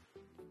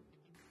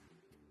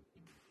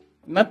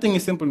 Nothing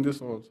is simple in this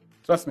world.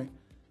 Trust me.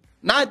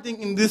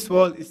 Nothing in this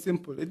world is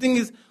simple. The thing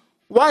is,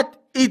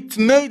 what it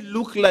may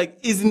look like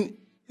isn't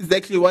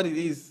exactly what it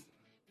is.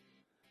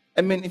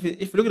 I mean, if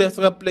you look at a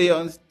soccer player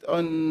on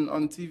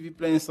TV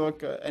playing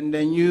soccer, and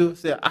then you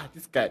say,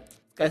 this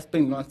guy's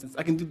playing nonsense.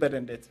 I can do better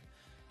than that.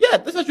 Yeah,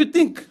 that's what you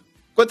think.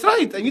 Go try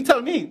it, and you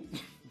tell me.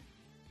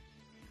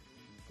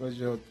 Because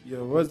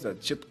your words are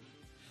cheap.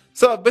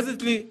 So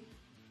basically,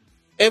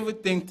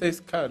 everything takes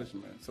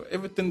encouragement. So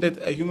everything that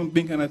a human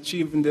being can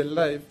achieve in their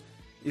life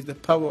is the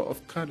power of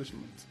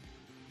encouragement.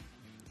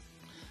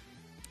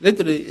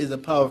 Literally is the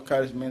power of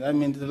encouragement. I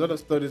mean, there's a lot of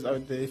stories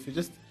out there. If you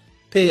just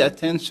pay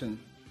attention,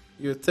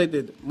 you'll take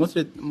that most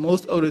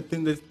of the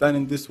things that's done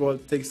in this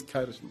world takes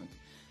encouragement.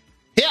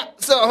 Yeah,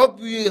 so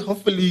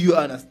hopefully you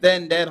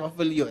understand that.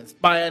 Hopefully you're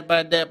inspired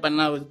by that. But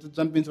now we'll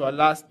jump into our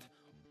last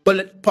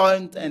bullet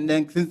point, and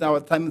then since our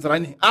time is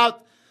running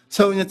out,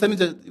 so we're jump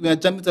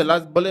into the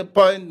last bullet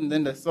point, and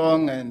then the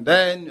song, and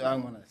then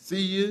I'm gonna see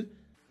you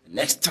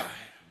next time.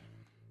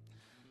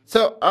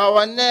 So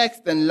our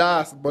next and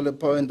last bullet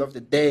point of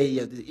the day,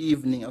 of the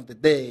evening, of the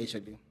day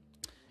actually,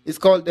 is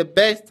called the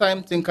best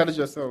time to encourage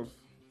yourself.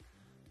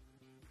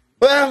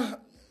 Well,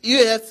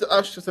 you have to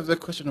ask yourself the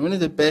question, when is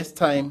the best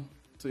time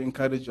to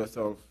encourage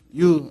yourself?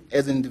 You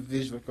as an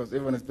individual, because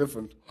everyone is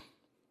different.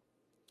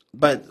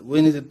 But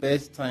when is the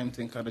best time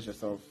to encourage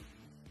yourself?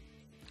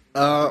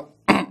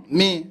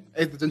 Me,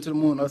 as the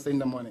Gentlemoon, I'll say in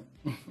the morning.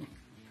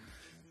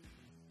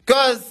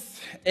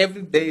 Because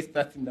every day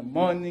starts in the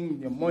morning.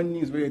 Your morning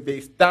is where your day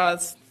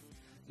starts.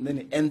 And then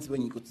it ends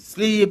when you go to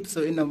sleep.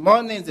 So in the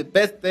morning is the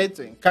best day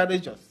to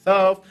encourage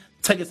yourself.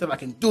 Tell yourself, I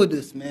can do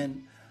this,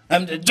 man.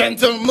 I'm the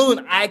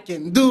Gentlemoon. I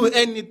can do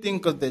anything,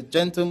 because the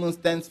Gentlemoon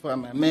stands for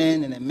I'm a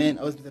man, and a man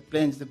always has a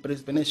plan. It's a brief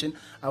explanation.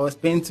 I was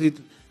paying to it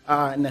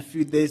in a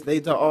few days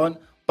later on.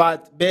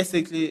 But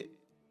basically,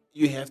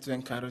 you have to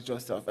encourage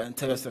yourself and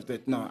tell yourself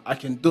that, no, I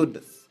can do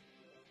this.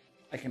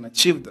 I can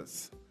achieve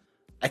this.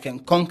 I can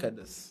conquer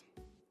this.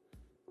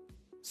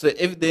 So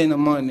every day in the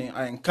morning,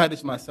 I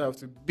encourage myself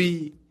to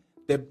be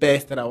the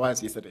best that I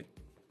was yesterday.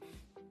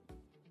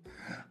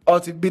 Or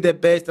to be the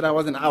best that I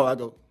was an hour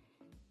ago.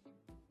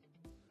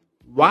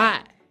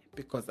 Why?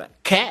 Because I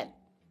can.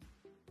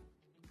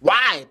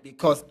 Why?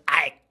 Because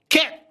I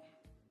can.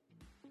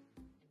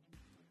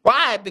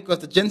 Why? Because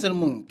the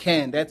Gentlemoon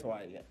can. That's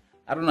why. Yeah.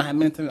 I don't know how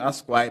many times you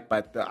ask why,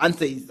 but the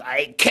answer is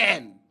I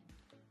can.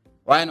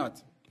 Why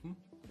not?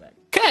 I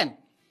can.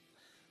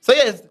 So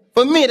yes,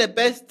 for me, the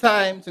best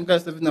time to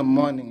encourage yourself in the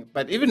morning.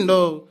 But even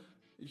though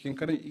you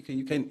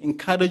can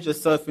encourage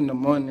yourself in the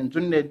morning,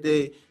 during the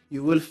day,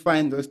 you will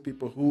find those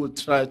people who will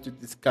try to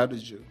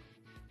discourage you.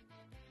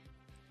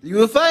 You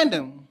will find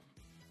them.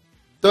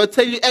 They'll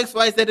tell you X,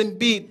 Y, Z, and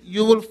B.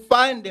 You will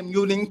find them.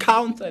 You will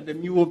encounter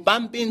them. You will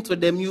bump into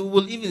them. You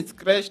will even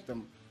scratch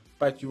them.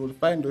 But you will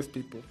find those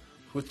people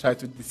who try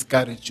to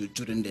discourage you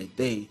during the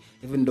day,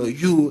 even though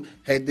you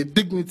had the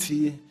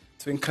dignity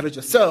to encourage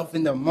yourself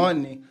in the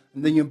morning,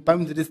 and then you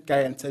bump into this guy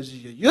and tells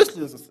you you're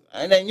useless.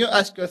 And then you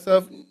ask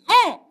yourself,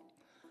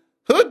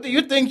 who do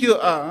you think you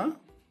are?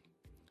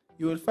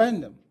 You will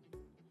find them.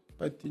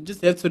 But you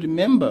just have to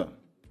remember,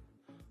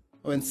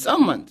 when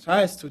someone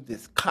tries to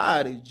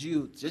discourage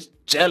you, just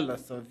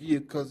jealous of you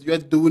because you're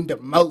doing the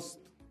most.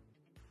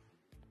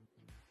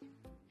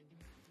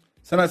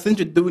 So now since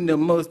you're doing the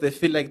most, they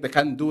feel like they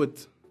can't do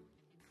it.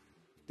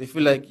 They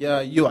feel like,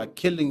 yeah, you are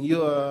killing,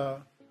 you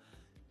are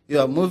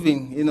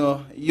moving,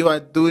 you are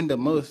doing the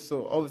most.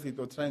 So obviously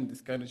they'll try and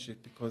discourage you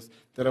because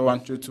they don't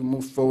want you to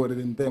move forward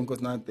in them,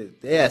 because now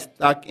they are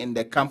stuck in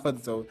their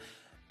comfort zone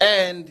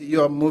and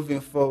you are moving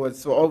forward.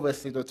 So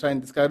obviously they'll try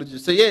and discourage you.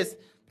 So yes,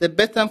 the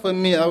best time for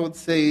me, I would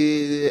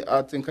say,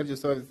 to encourage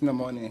yourself is in the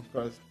morning,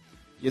 because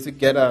you have to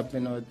get up.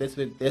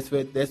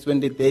 That's when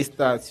the day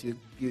starts. You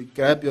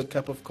grab your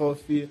cup of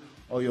coffee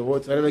or your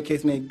water, whatever the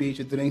case may be.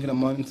 You drink in the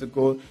morning to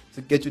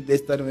get your day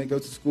started when you go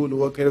to school or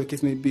work, whatever the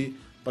case may be.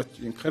 But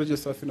you encourage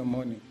yourself in the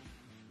morning.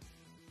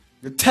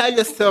 You tell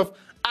yourself,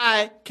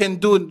 I can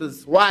do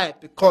this. Why?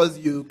 Because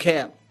you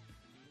can.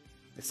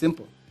 It's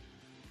simple.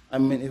 I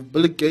mean, if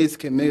Bill Gates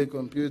can make a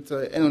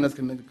computer, anyone else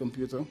can make a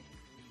computer.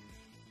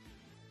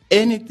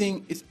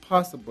 Anything is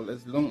possible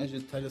as long as you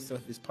tell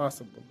yourself it's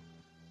possible.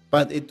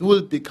 But it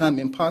will become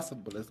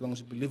impossible as long as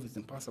you believe it's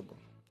impossible.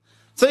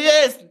 So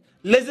yes,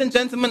 ladies and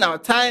gentlemen, our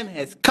time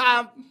has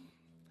come.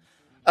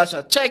 I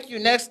shall check you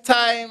next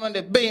time on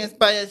the Be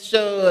Inspired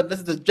Show. This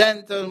is the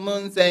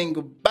Gentlemoon saying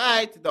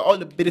goodbye to all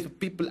the beautiful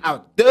people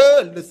out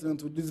there listening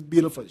to this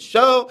beautiful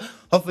show.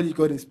 Hopefully you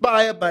got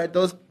inspired by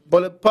those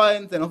bullet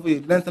points and hopefully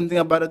you learned something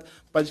about it.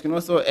 But you can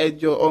also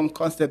add your own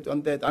concept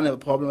on that. I don't have a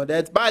problem with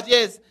that. But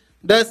yes,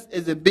 this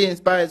is the Be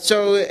Inspired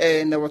Show,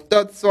 and our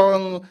third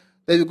song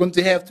that we're going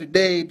to have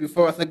today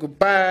before I say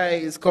goodbye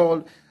is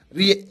called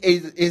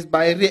is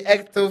by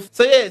Reactive.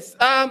 So yes,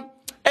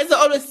 as I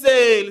always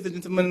say, ladies and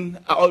gentlemen,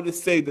 I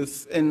always say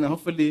this, and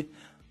hopefully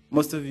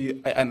most of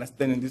you are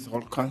understanding this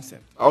whole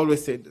concept. I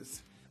always say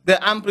this. The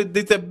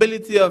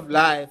unpredictability of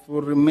life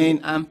will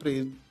remain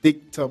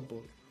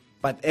unpredictable,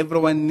 but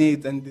everyone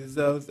needs and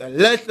deserves a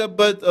little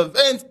bit of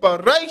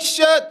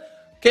inspiration.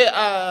 Okay,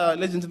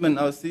 ladies and gentlemen,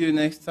 I'll see you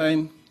next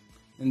time.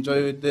 Enjoy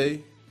your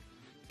day.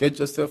 Get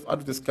yourself out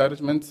of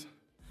discouragement.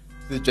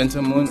 This is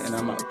Gentlemoon, and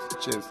I'm out.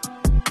 Cheers.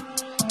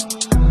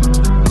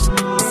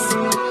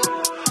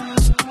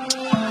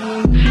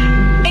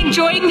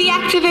 Enjoying the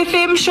Active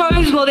FM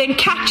shows? Well, then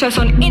catch us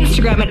on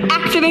Instagram at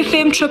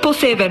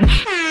ActiveFM777,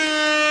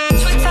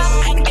 Twitter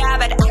at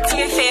Gab at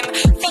ActiveFM,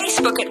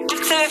 Facebook at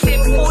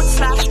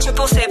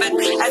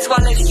ActiveFM/777, as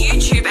well as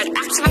YouTube at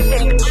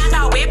ActiveFM and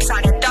our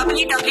website at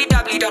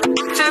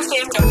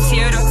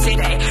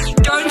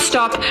www.activefm.co.za. Don't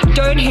stop,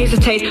 don't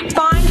hesitate.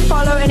 Find,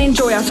 follow, and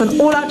enjoy us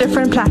on all our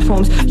different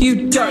platforms.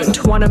 You don't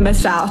want to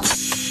miss out.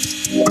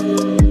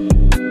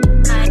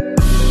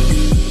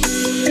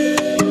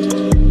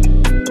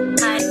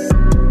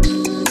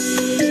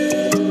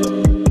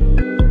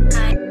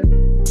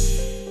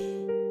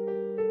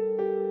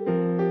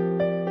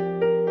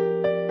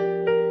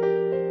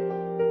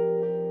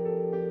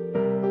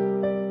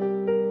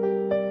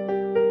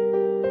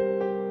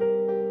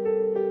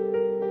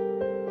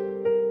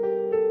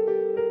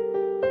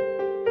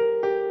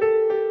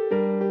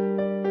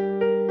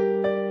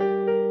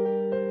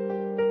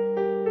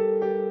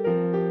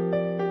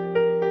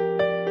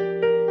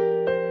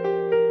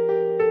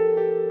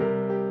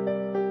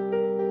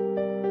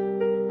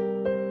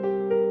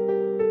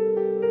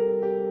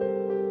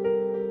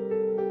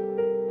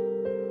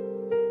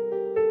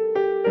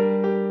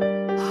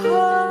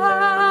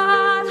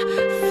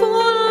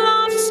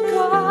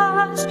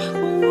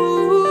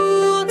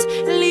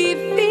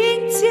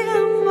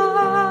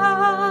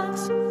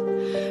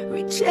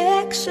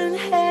 Rejection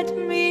had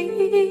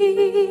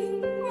me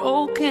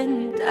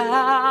broken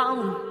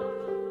down,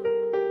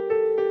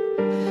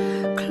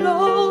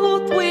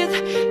 clothed with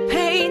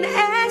pain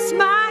as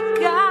my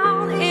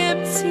gown.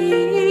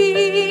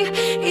 Empty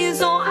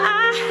is all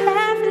I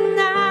have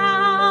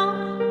now.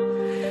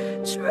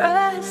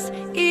 Trust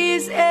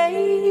is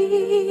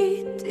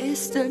a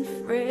distant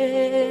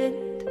friend.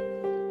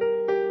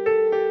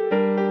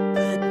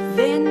 But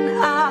then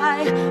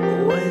I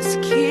was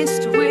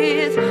kissed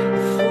with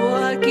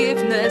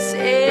forgiveness,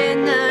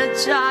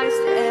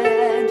 energized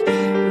and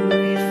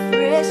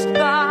refreshed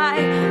by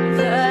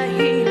the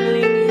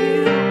healing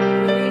you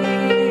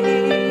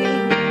bring.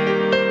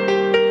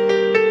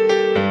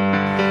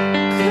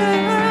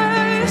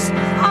 Curse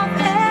of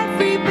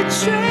every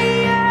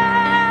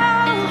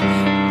betrayal,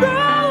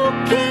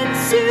 broken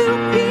to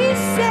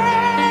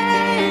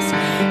pieces,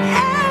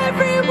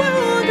 every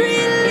wound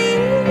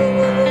released.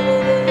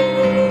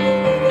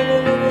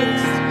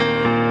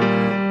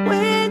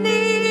 When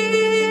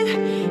it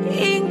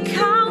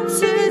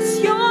encounters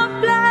your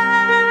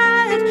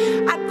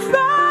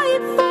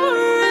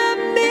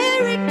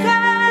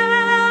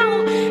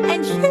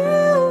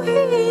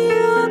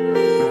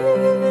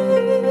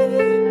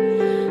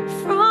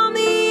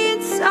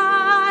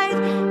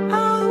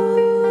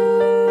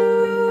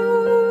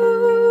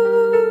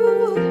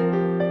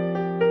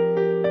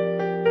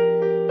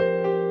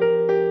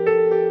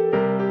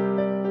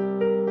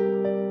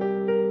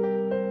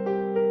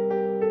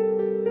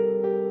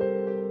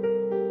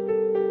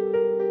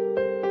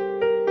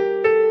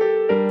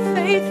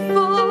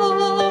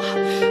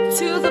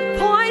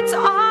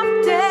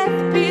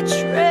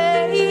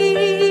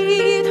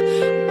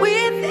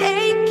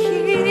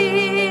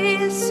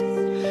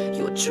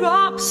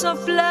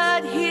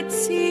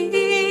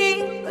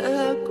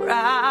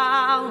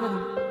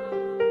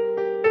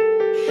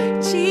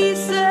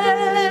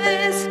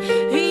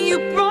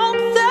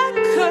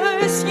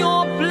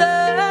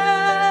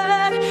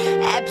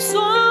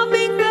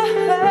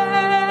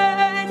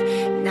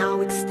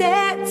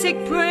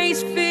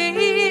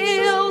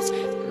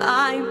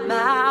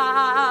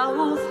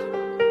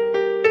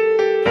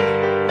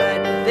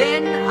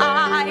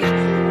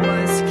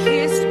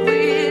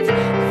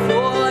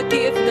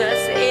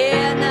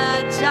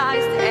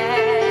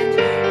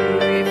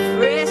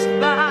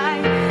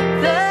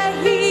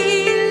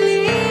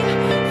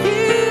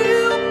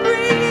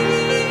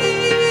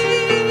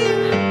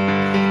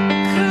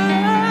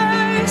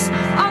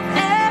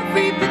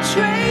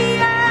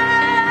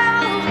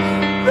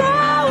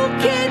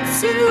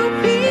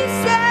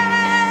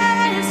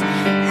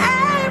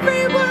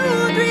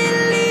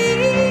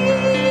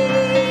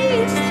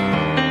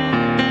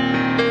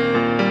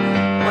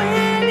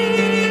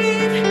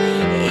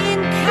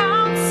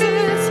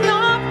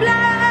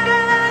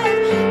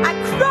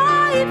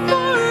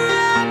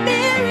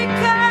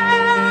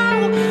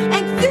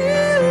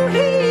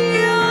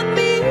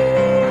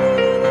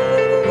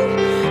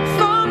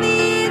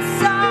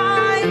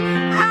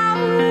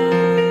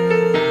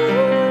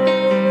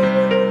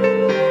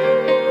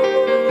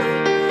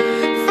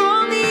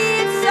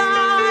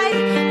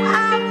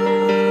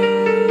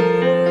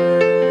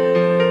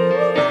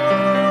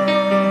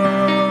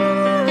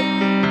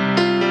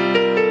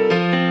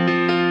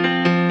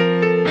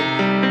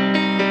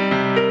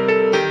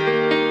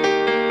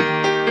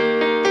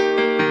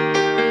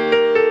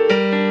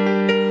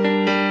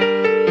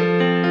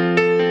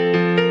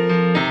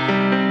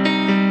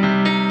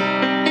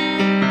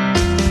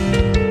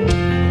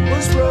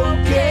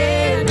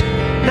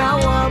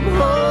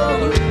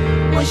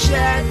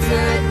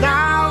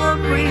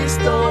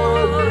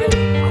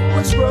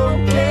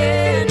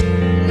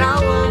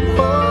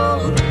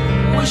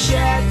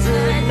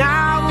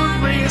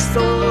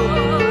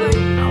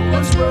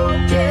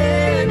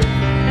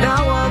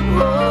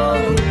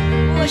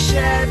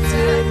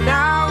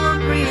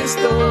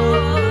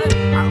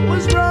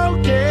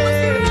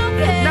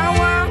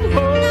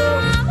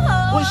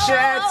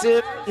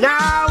shattered,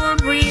 now I'm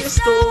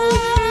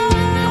restored.